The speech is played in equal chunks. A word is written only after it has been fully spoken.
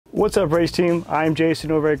What's up, race team? I'm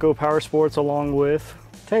Jason over at GoPowerSports along with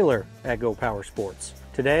Taylor at GoPowerSports.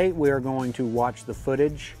 Today we are going to watch the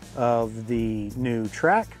footage of the new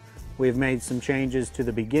track. We've made some changes to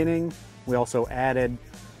the beginning. We also added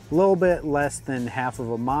a little bit less than half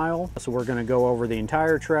of a mile. So we're going to go over the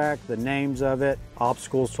entire track, the names of it,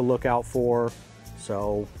 obstacles to look out for.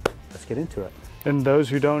 So let's get into it. And those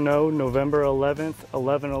who don't know, November 11th,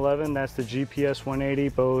 11/11, that's the GPS 180.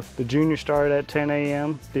 Both the junior start at 10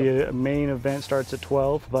 a.m. The main event starts at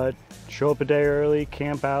 12, but show up a day early,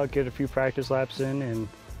 camp out, get a few practice laps in, and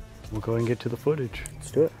we'll go and get to the footage. Let's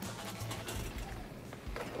do it.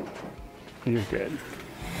 You're good.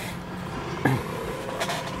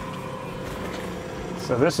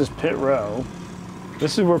 So this is pit row.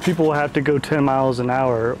 This is where people will have to go 10 miles an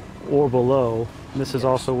hour or below. This is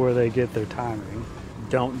also where they get their timing.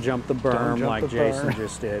 Don't jump the berm like Jason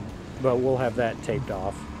just did, but we'll have that taped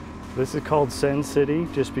off. This is called Send City,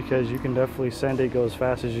 just because you can definitely send it, go as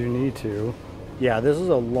fast as you need to. Yeah, this is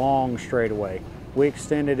a long straightaway. We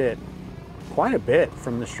extended it quite a bit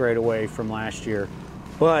from the straightaway from last year,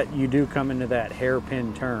 but you do come into that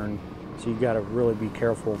hairpin turn, so you got to really be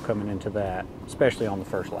careful coming into that, especially on the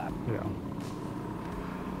first lap. Yeah.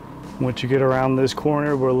 Once you get around this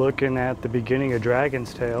corner, we're looking at the beginning of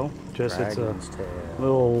Dragon's Tail. It's a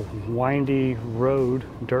little windy road,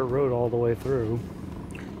 dirt road all the way through.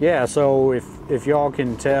 Yeah, so if y'all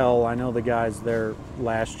can tell, I know the guys there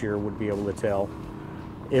last year would be able to tell,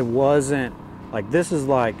 it wasn't, like, this is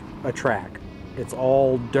like a track. It's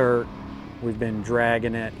all dirt. We've been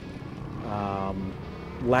dragging it.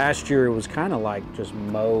 Last year it was kind of like just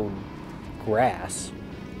mowed grass.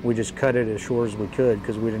 We just cut it as short as we could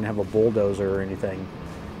because we didn't have a bulldozer or anything.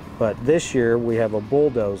 But this year we have a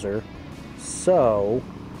bulldozer, so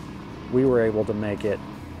we were able to make it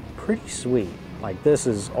pretty sweet. Like, this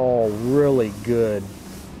is all really good,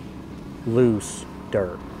 loose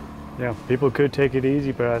dirt. Yeah, people could take it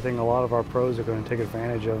easy, but I think a lot of our pros are going to take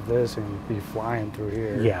advantage of this and be flying through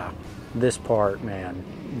here. Yeah, this part, man,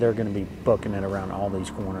 they're going to be booking it around all these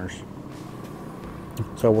corners.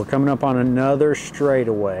 So we're coming up on another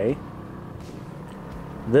straightaway.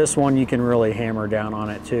 This one you can really hammer down on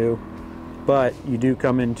it too, but you do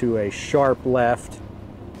come into a sharp left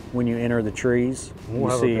when you enter the trees. You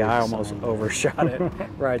see, I almost overshot it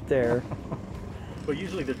right there. But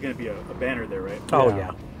usually there's going to be a banner there, right? Oh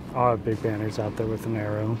yeah. I'll have big banners out there with an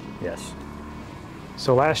arrow. Yes.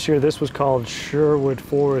 So last year this was called Sherwood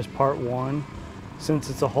Forest Part 1. Since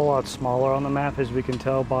it's a whole lot smaller on the map, as we can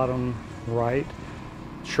tell, bottom right,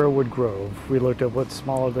 Sherwood Grove. We looked at what's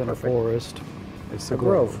smaller than a forest. It's the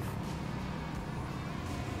Grove.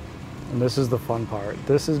 And this is the fun part.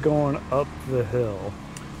 This is going up the hill.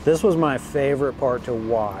 This was my favorite part to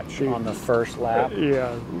watch on the first lap.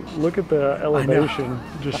 Yeah, look at the elevation,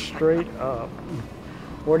 just straight up.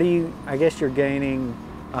 What do you, I guess you're gaining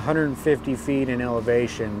 150 feet in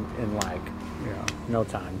elevation in like no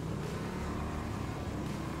time.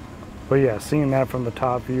 But yeah, seeing that from the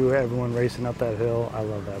top view, everyone racing up that hill, I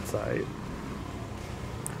love that sight.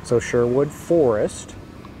 So Sherwood Forest.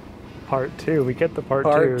 Part 2, we get the part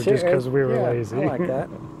two just because we were lazy. I like that.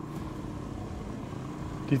 Do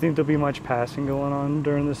you think there'll be much passing going on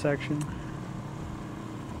during this section?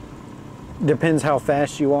 Depends how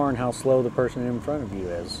fast you are and how slow the person in front of you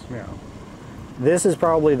is. Yeah. This is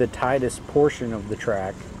probably the tightest portion of the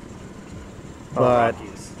track, but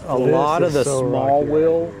a lot of the small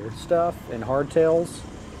wheel stuff and hardtails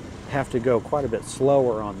have to go quite a bit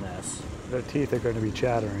slower on this. Their teeth are going to be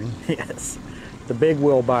chattering. Yes. The big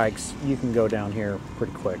wheel bikes, you can go down here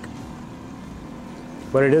pretty quick.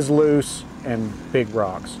 But it is loose and big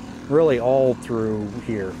rocks. Really all through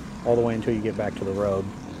here, all the way until you get back to the road.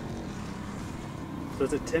 So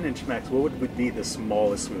it's a 10-inch max. What would be the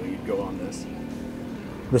smallest wheel you'd go on this?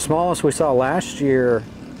 The smallest we saw last year,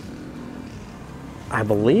 I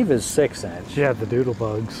believe, is 6-inch. Yeah, the doodle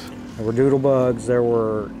bugs. There were doodle bugs. There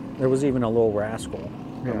was even a little rascal,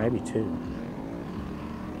 or maybe 2.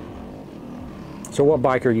 So what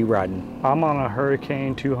bike are you riding? I'm on a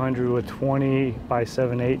Hurricane 200 with 20 by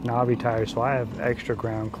 7/8 knobby tires, so I have extra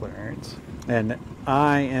ground clearance. And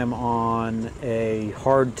I am on a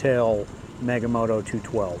hardtail Megamoto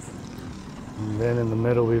 212. And then in the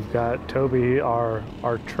middle we've got Toby, our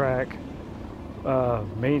track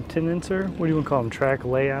maintenancer. What do you want to call him? Track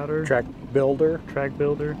layouter? Track builder. Track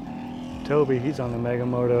builder. Toby, he's on the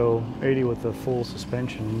Megamoto 80 with the full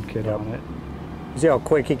suspension kit on it. See how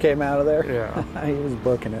quick he came out of there? Yeah. He was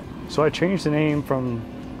booking it. So I changed the name from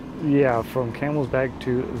Camel's Back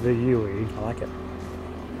to the Yui. I like it.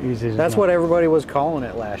 Easy as That's not. what everybody was calling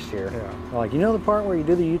it last year. Yeah. Like, you know the part where you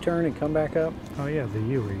do the U-turn and come back up? Oh yeah, the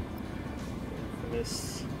Yui.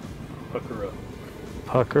 Miss Pucker Up.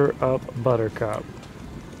 Pucker up Buttercup.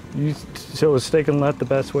 So is steak and left the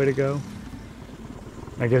best way to go?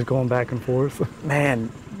 I guess going back and forth.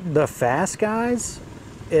 Man, the fast guys,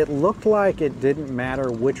 it looked like it didn't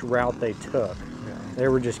matter which route they took. Yeah. They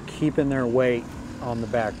were just keeping their weight on the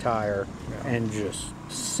back tire and just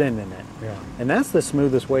sending it. Yeah. And that's the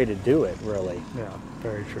smoothest way to do it, really. Yeah,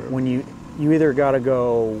 very true. When you either got to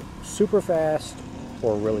go super fast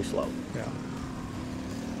or really slow. Yeah.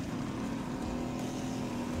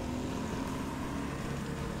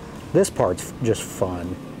 This part's just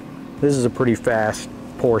fun. This is a pretty fast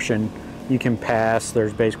portion. You can pass,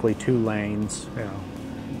 there's basically 2 lanes, Yeah.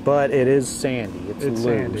 but it is sandy, it's It's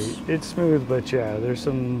loose. sandy. It's smooth, but yeah, there's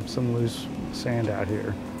some loose sand out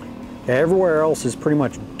here. Everywhere else is pretty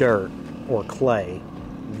much dirt or clay.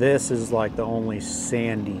 This is like the only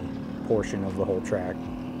sandy portion of the whole track.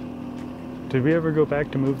 Did we ever go back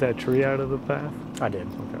to move that tree out of the path? I did,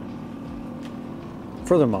 Okay.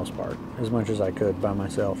 for the most part, as much as I could by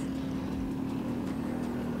myself.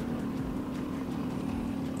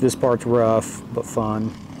 This part's rough, but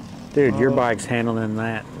fun. Dude, your bike's handling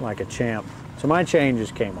that like a champ. So my chain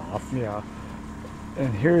just came off. Yeah.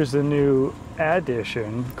 And here's the new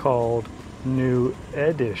addition called New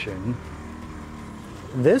Edition.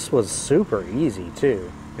 This was super easy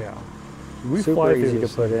too. Yeah. We Super fly through easy to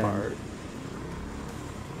this put in. part.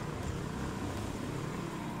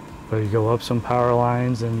 But you go up some power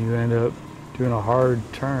lines and you end up doing a hard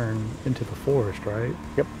turn into the forest, right?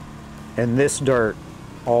 Yep. And this dirt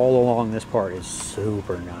all along this part is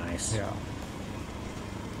super nice. Yeah.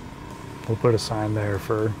 We'll put a sign there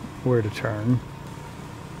for where to turn.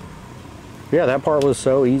 Yeah, that part was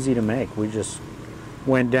so easy to make. We just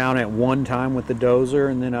went down at one time with the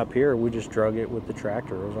dozer, and then up here we just drug it with the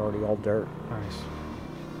tractor. It was already all dirt. Nice.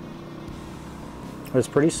 It was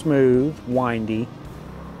pretty smooth, windy,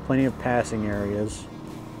 plenty of passing areas.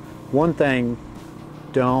 One thing,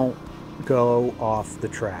 don't go off the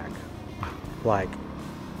track. Like,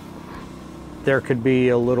 there could be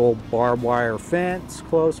a little barbed wire fence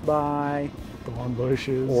close by, Thorn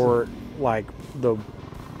bushes. or like the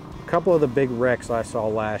couple of the big wrecks I saw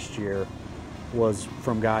last year was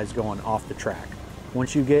from guys going off the track.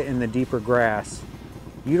 Once you get in the deeper grass,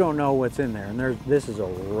 you don't know what's in there, and this is a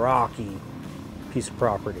rocky piece of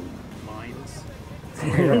property. Mines.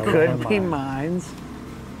 It could be mine. mines.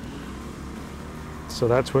 So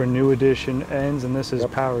that's where New Edition ends, and this is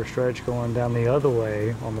Yep. Power Stretch going down the other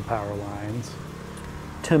way on the power lines.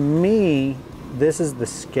 To me, this is the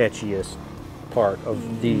sketchiest part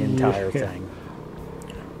of the entire Yeah. thing.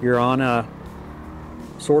 You're on a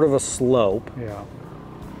sort of a slope, Yeah.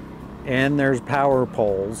 and there's power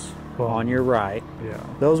poles Well, on your right. Yeah.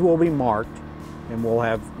 Those will be marked, and we'll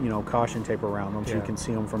have, you know, caution tape around them so you Yeah. can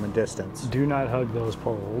see them from a distance. Do not hug those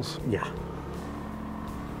poles. Yeah.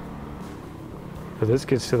 But this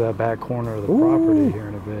gets to that back corner of the Ooh. property here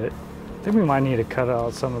in a bit. I think we might need to cut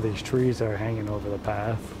out some of these trees that are hanging over the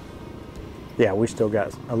path. Yeah, we still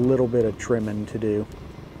got a little bit of trimming to do.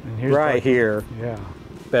 And here's Right like- here, Yeah.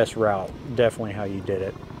 best route. Definitely how you did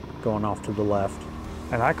it. Going off to the left.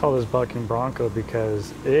 And I call this bucking bronco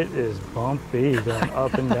because it is bumpy going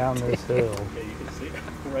up and down this hill. Yeah, you can see it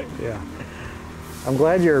right. Yeah. I'm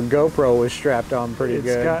glad your GoPro was strapped on pretty It's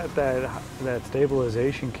good. got that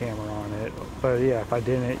stabilization camera on it, but yeah, if I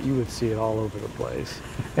didn't, you would see it all over the place.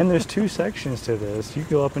 And there's 2 sections to this. You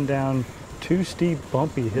go up and down 2 steep,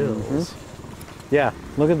 bumpy hills. Yeah,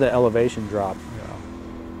 look at the elevation drop.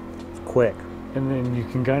 Yeah. It's quick. And then you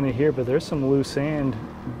can kind of hear, but there's some loose sand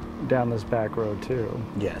down this back road too.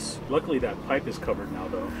 Yes. Luckily, that pipe is covered now,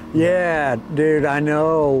 though. Yeah, dude, I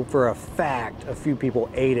know for a fact a few people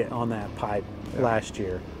ate it on that pipe last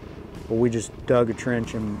year. But we just dug a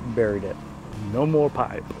trench and buried it. No more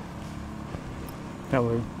pipe. Now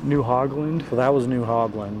we're New Hogland. So that was New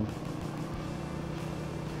Hogland.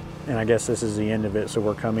 And I guess this is the end of it, so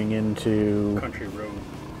we're coming into Country road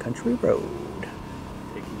Country Road.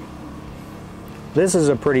 taking you home. This is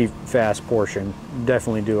a pretty fast portion.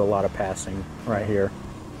 Definitely do a lot of passing right here.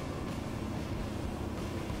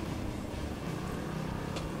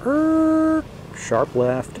 Sharp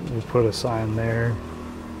left. We put a sign there.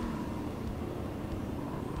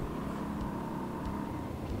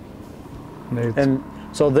 And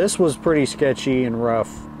so this was pretty sketchy and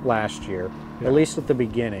rough last year, at least at the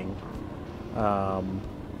beginning.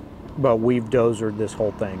 But we've dozered this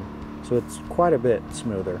whole thing, so it's quite a bit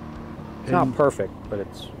smoother. It's not perfect, but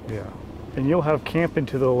it's... Yeah. And you'll have camping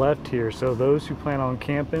to the left here, so those who plan on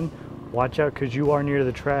camping, watch out because you are near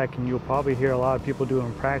the track and you'll probably hear a lot of people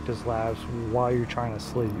doing practice laps while you're trying to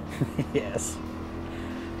sleep. Yes.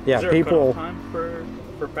 Yeah, Is there people. a cutoff time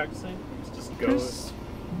for practicing? Just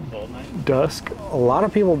go all night. Dusk. A lot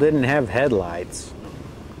of people didn't have headlights.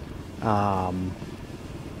 And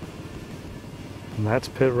that's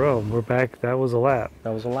pit row. We're back. That was a lap.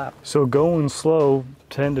 That was a lap. So going slow,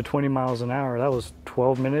 10 to 20 miles an hour, that was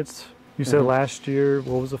 12 minutes. You said last year,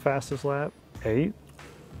 what was the fastest lap? 8?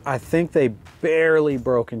 I think they barely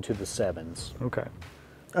broke into the 7s. Okay.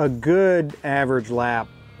 A good average lap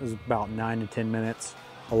is about 9 to 10 minutes.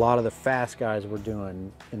 A lot of the fast guys were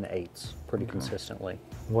doing in the 8s pretty consistently.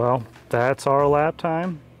 Well, that's our lap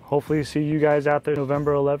time. Hopefully see you guys out there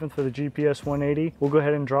November 11th for the GPS 180. We'll go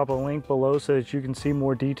ahead and drop a link below so that you can see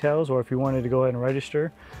more details, or if you wanted to go ahead and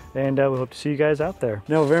register. And we hope to see you guys out there.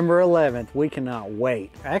 November 11th, we cannot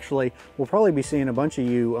wait. Actually, we'll probably be seeing a bunch of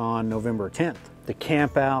you on November 10th. The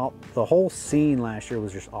camp out, the whole scene last year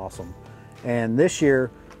was just awesome. And this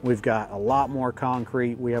year, we've got a lot more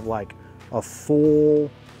concrete. We have like a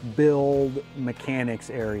full build mechanics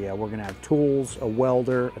area. We're gonna have tools, a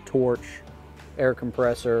welder, a torch, air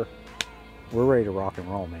compressor. We're ready to rock and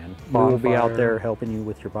roll, man. We will be out there helping you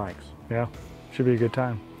with your bikes. Yeah, should be a good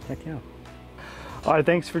time. Heck yeah. All right,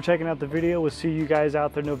 thanks for checking out the video. We'll see you guys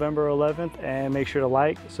out there November 11th, and make sure to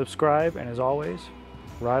like, subscribe, and as always,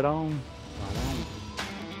 ride on. Right on.